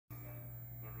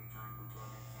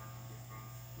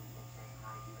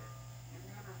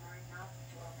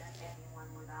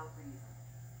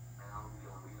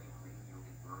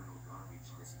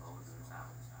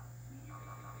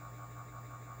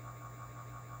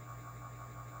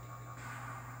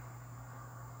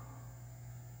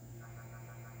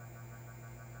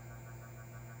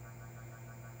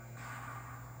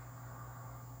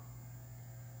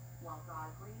while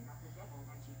God cleaned up the devil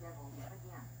and she deviled yet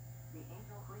again. The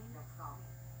angel cleaned up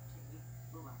Castlie,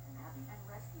 Sallvan, and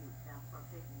rescued them from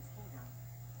Satan's kingdom.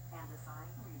 And the sign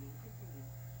reading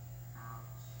continued.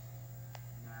 Ouch.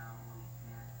 Now we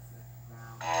can't sit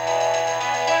down.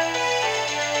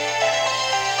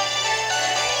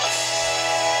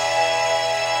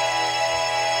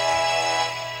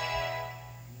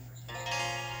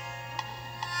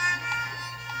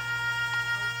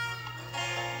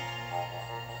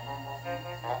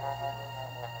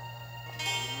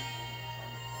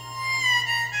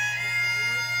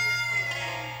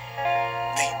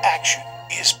 The action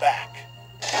is back.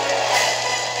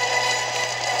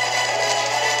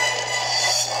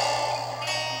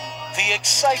 The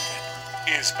excitement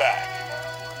is back.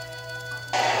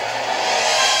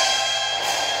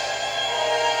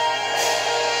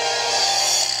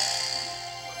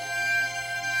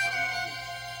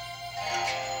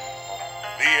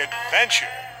 The adventure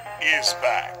is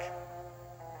back.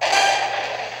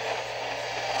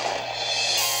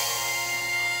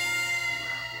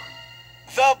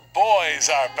 The boys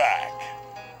are back.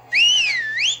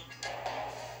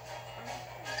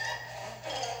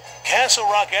 Castle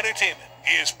Rock Entertainment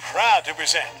is proud to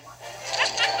present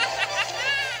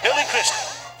Billy Crystal,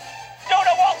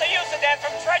 Dona Walter Usadan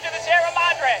from Treasure the Sierra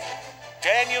Madre.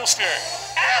 Daniel Stern,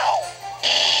 Ow!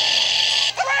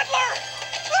 The Rattler!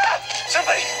 Ah!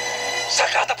 Somebody,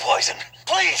 suck out the poison,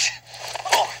 please.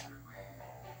 Oh.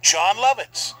 John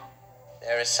Lovitz,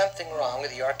 There is something wrong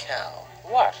with your cow.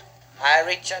 What? I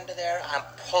reach under there, I'm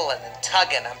pulling and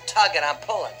tugging, I'm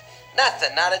pulling.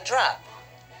 Nothing, not a drop.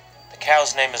 The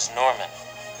cow's name is Norman.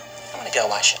 I'm gonna go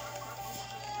wash it.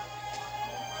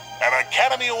 and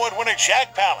Academy Award winner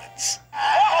Jack Palance.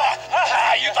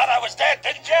 You thought I was dead,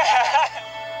 didn't you?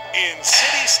 In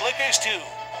City Slickers 2,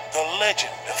 The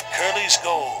Legend of Curly's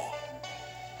Gold.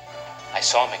 I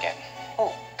saw him again.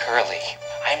 Oh, Curly.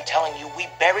 I'm telling you, we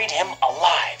buried him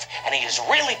alive, and he is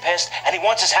really pissed, and he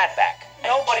wants his hat back.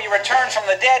 Nobody returned from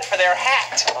the dead for their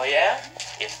hat. Oh, yeah?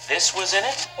 If this was in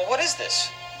it, Well, what is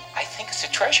this? I think it's a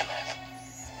treasure map.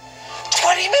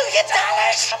 $20 million!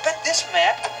 I bet this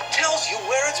map tells you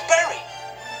where it's buried.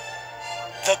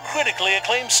 The critically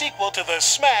acclaimed sequel to the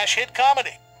smash hit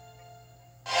comedy.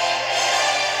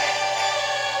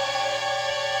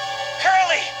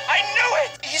 Curly, I knew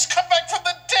it! He's come back from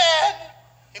the dead.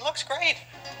 He looks great.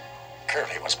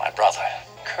 Curly was my brother.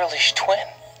 Curly's twin.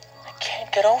 I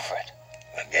can't get over it.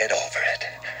 Well, get over it.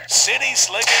 City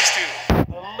Slickers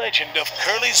 2, The Legend of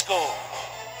Curly's Gold.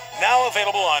 Now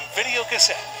available on video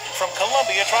cassette from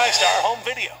Columbia TriStar Home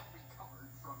Video.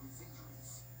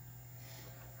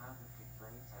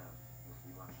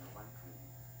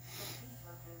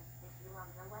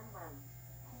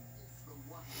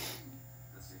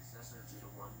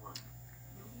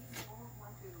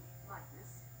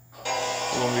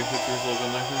 Columbia Pictures logo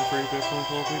 1933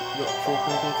 by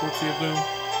 4.4 of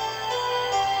Doom.